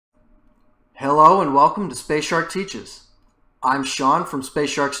Hello and welcome to Space Shark Teaches. I'm Sean from Space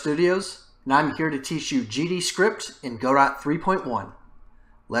Shark Studios, and I'm here to teach you GDScript in Godot 3.1.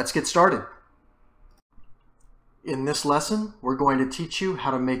 Let's get started. In this lesson, we're going to teach you how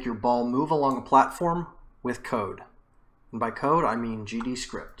to make your ball move along a platform with code. And by code, I mean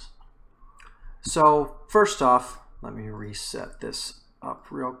GDScript. So first off, let me reset this up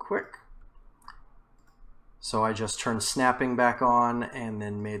real quick. So I just turned snapping back on and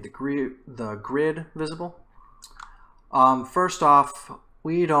then made the grid visible. First off,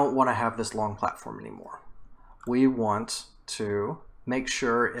 we don't want to have this long platform anymore. We want to make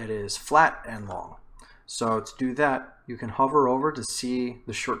sure it is flat and long. So to do that, you can hover over to see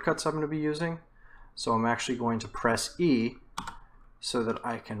the shortcuts I'm going to be using. So I'm actually going to press E so that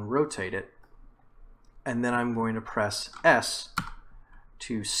I can rotate it. And then I'm going to press S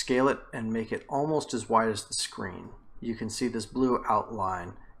to scale it and make it almost as wide as the screen. You can see this blue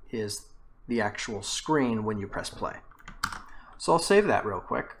outline is the actual screen when you press play. So I'll save that real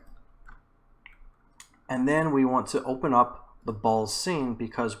quick. And then we want to open up the ball's scene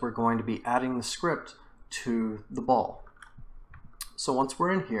because we're going to be adding the script to the ball. So once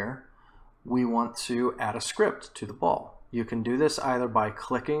we're in here, we want to add a script to the ball. You can do this either by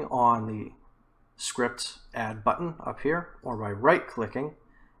clicking on the script add button up here or by right clicking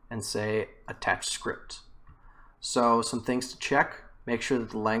and say attach script. So some things to check: make sure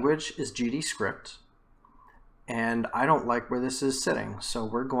that the language is GDScript, and I don't like where this is sitting, so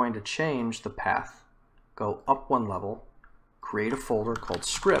we're going to change the path, go up one level, create a folder called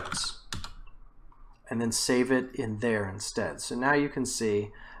scripts, and then save it in there instead. So now you can see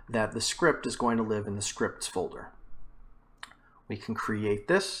that the script is going to live in the scripts folder. We can create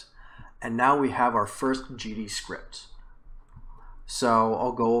this, and now we have our first GDScript. So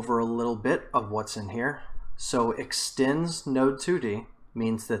I'll go over a little bit of what's in here. So extends node2d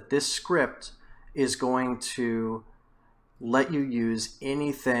means that this script is going to let you use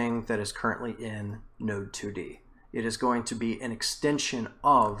anything that is currently in node2d. It is going to be an extension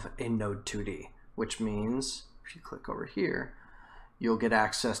of a node2d, which means if you click over here, you'll get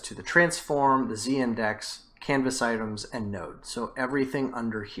access to the transform, the z-index, canvas items, and node. So everything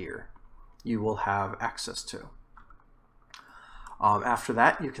under here you will have access to. After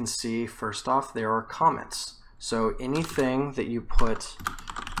that, you can see first off there are comments. So anything that you put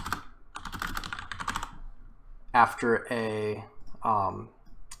after a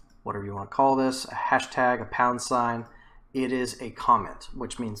whatever you want to call this, a hashtag, a pound sign, it is a comment,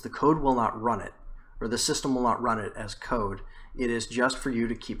 which means the code will not run it, or the system will not run it as code. It is just for you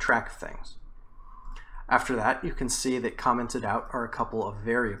to keep track of things. After that, you can see that commented out are a couple of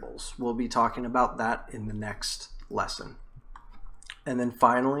variables. We'll be talking about that in the next lesson. And then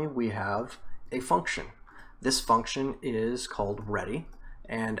finally, we have a function. This function is called ready,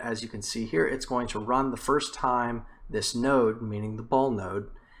 and as you can see here, it's going to run the first time this node, meaning the ball node,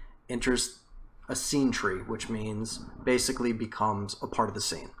 enters a scene tree, which means basically becomes a part of the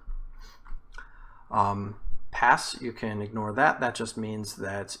scene. Pass, you can ignore that. That just means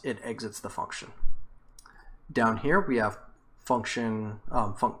that it exits the function. Down here we have function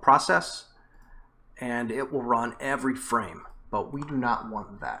func process, and it will run every frame, but we do not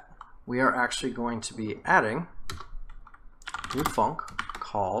want that. We are actually going to be adding a new func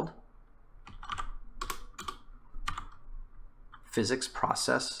called physics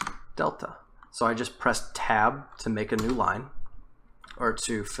process delta. So I just pressed tab to make a new line or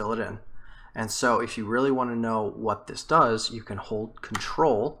to fill it in. And so if you really want to know what this does, you can hold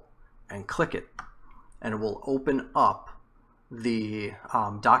control and click it, and it will open up the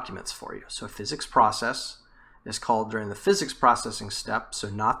documents for you. So physics process is called during the physics processing step, so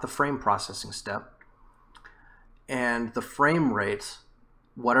not the frame processing step. And the frame rate,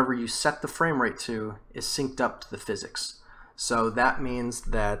 whatever you set the frame rate to, is synced up to the physics. So that means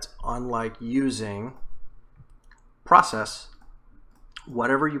that unlike using process,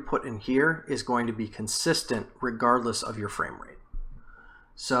 whatever you put in here is going to be consistent regardless of your frame rate.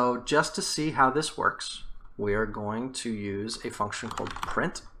 So just to see how this works, we are going to use a function called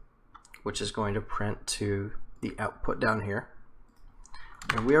print, which is going to print to the output down here.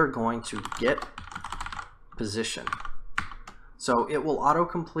 And we are going to get position. So it will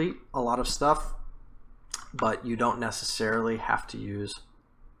autocomplete a lot of stuff, but you don't necessarily have to use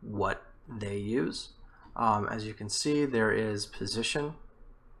what they use. As you can see, there is position,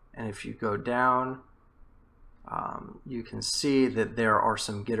 and if you go down, you can see that there are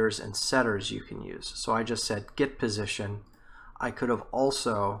some getters and setters you can use. So I just said get position. I could have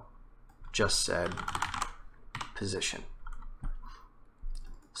also just said position.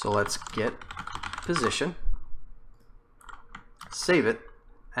 So let's get position, save it,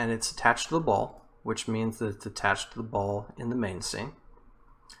 and it's attached to the ball, which means that it's attached to the ball in the main scene.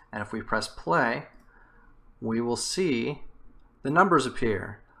 And if we press play, we will see the numbers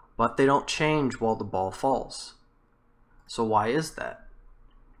appear, but they don't change while the ball falls. So why is that?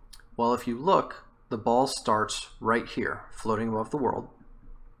 Well, if you look, the ball starts right here, floating above the world,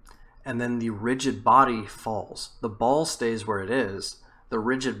 and then the rigid body falls. The ball stays where it is. The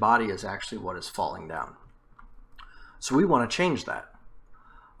rigid body is actually what is falling down. So we want to change that.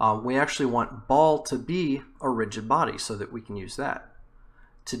 We actually want ball to be a rigid body so that we can use that.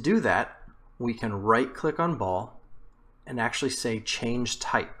 To do that, we can right click on ball and actually say change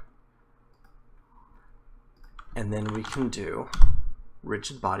type. And then we can do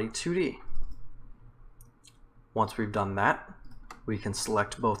rigid body 2D. Once we've done that, we can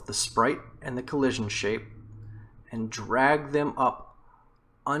select both the sprite and the collision shape and drag them up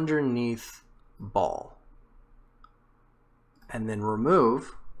underneath ball. And then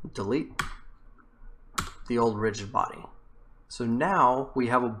delete the old rigid body. So now we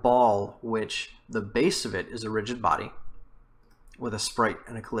have a ball which the base of it is a rigid body with a sprite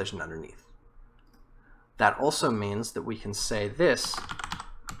and a collision underneath. That also means that we can say this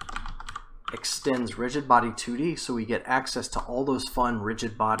extends rigid body 2D, so we get access to all those fun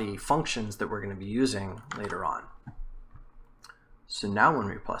rigid body functions that we're going to be using later on. So now when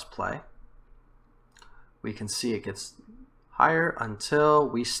we press play, we can see it gets higher until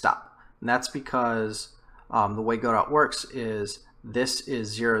we stop. And that's because the way Godot works is this is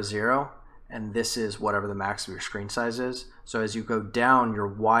 0, 0, and this is whatever the max of your screen size is. So as you go down, your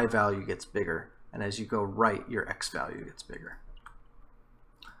Y value gets bigger, and as you go right, your X value gets bigger.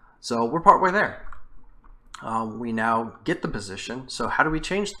 So we're partway there. We now get the position. So how do we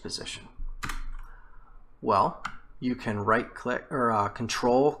change the position? Well, you can right click or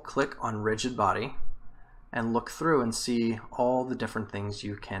control click on rigid body and look through and see all the different things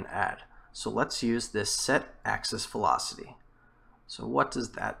you can add. So let's use this set axis velocity. So what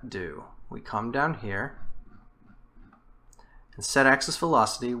does that do? We come down here, and set axis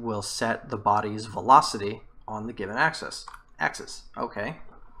velocity will set the body's velocity on the given axis. Okay.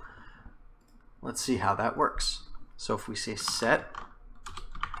 Let's see how that works. So if we say set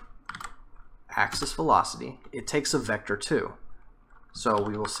axis velocity, it takes a vector 2. So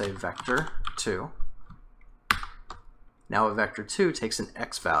we will say vector 2. Now a vector 2 takes an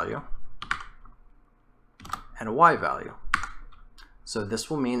X value and a Y value. So this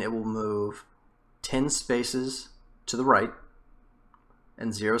will mean it will move 10 spaces to the right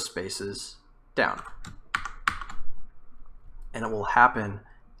and 0 spaces down. And it will happen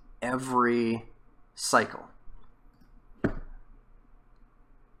every cycle.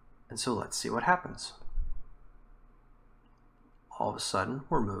 And so let's see what happens. All of a sudden,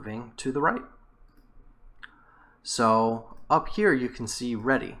 we're moving to the right. So up here you can see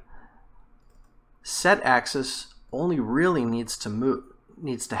ready. Set axis only really needs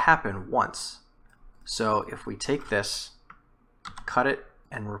to happen once. So if we take this, cut it,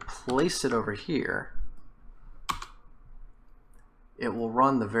 and replace it over here, it will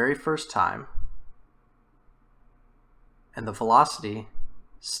run the very first time, and the velocity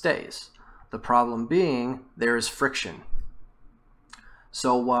stays. The problem being there is friction.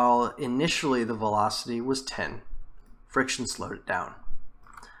 So while initially the velocity was 10, friction slowed it down.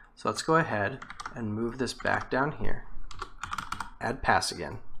 So let's go ahead and move this back down here, add pass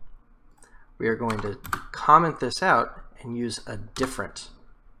again. We are going to comment this out and use a different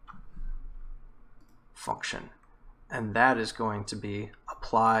function, and that is going to be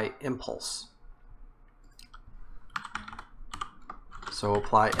apply impulse. So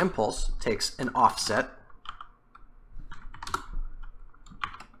apply impulse takes an offset,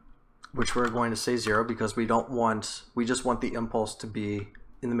 which we're going to say 0 because we just want the impulse to be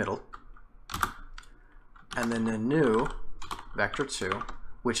in the middle. And then a new vector 2,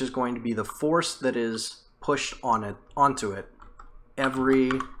 which is going to be the force that is pushed onto it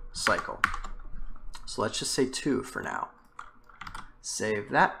every cycle. So let's just say 2 for now. Save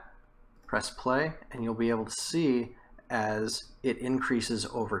that, press play, and you'll be able to see as it increases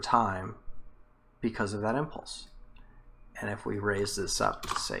over time because of that impulse. And if we raise this up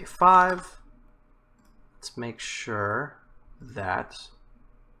to say 5, let's make sure that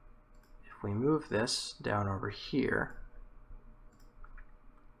if we move this down over here,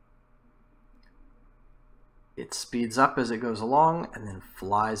 it speeds up as it goes along and then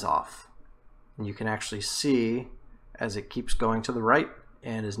flies off. And you can actually see as it keeps going to the right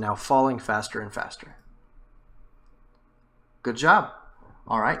and is now falling faster and faster. Good job.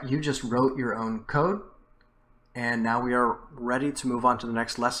 All right, you just wrote your own code, and now we are ready to move on to the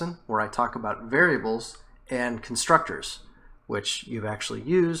next lesson where I talk about variables and constructors, which you've actually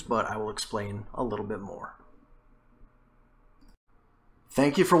used, but I will explain a little bit more.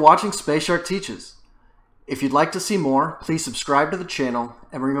 Thank you for watching Space Shark Teaches. If you'd like to see more, please subscribe to the channel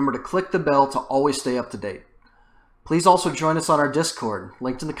and remember to click the bell to always stay up to date. Please also join us on our Discord,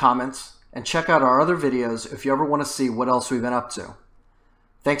 linked in the comments, and check out our other videos if you ever want to see what else we've been up to.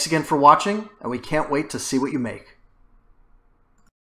 Thanks again for watching, and we can't wait to see what you make.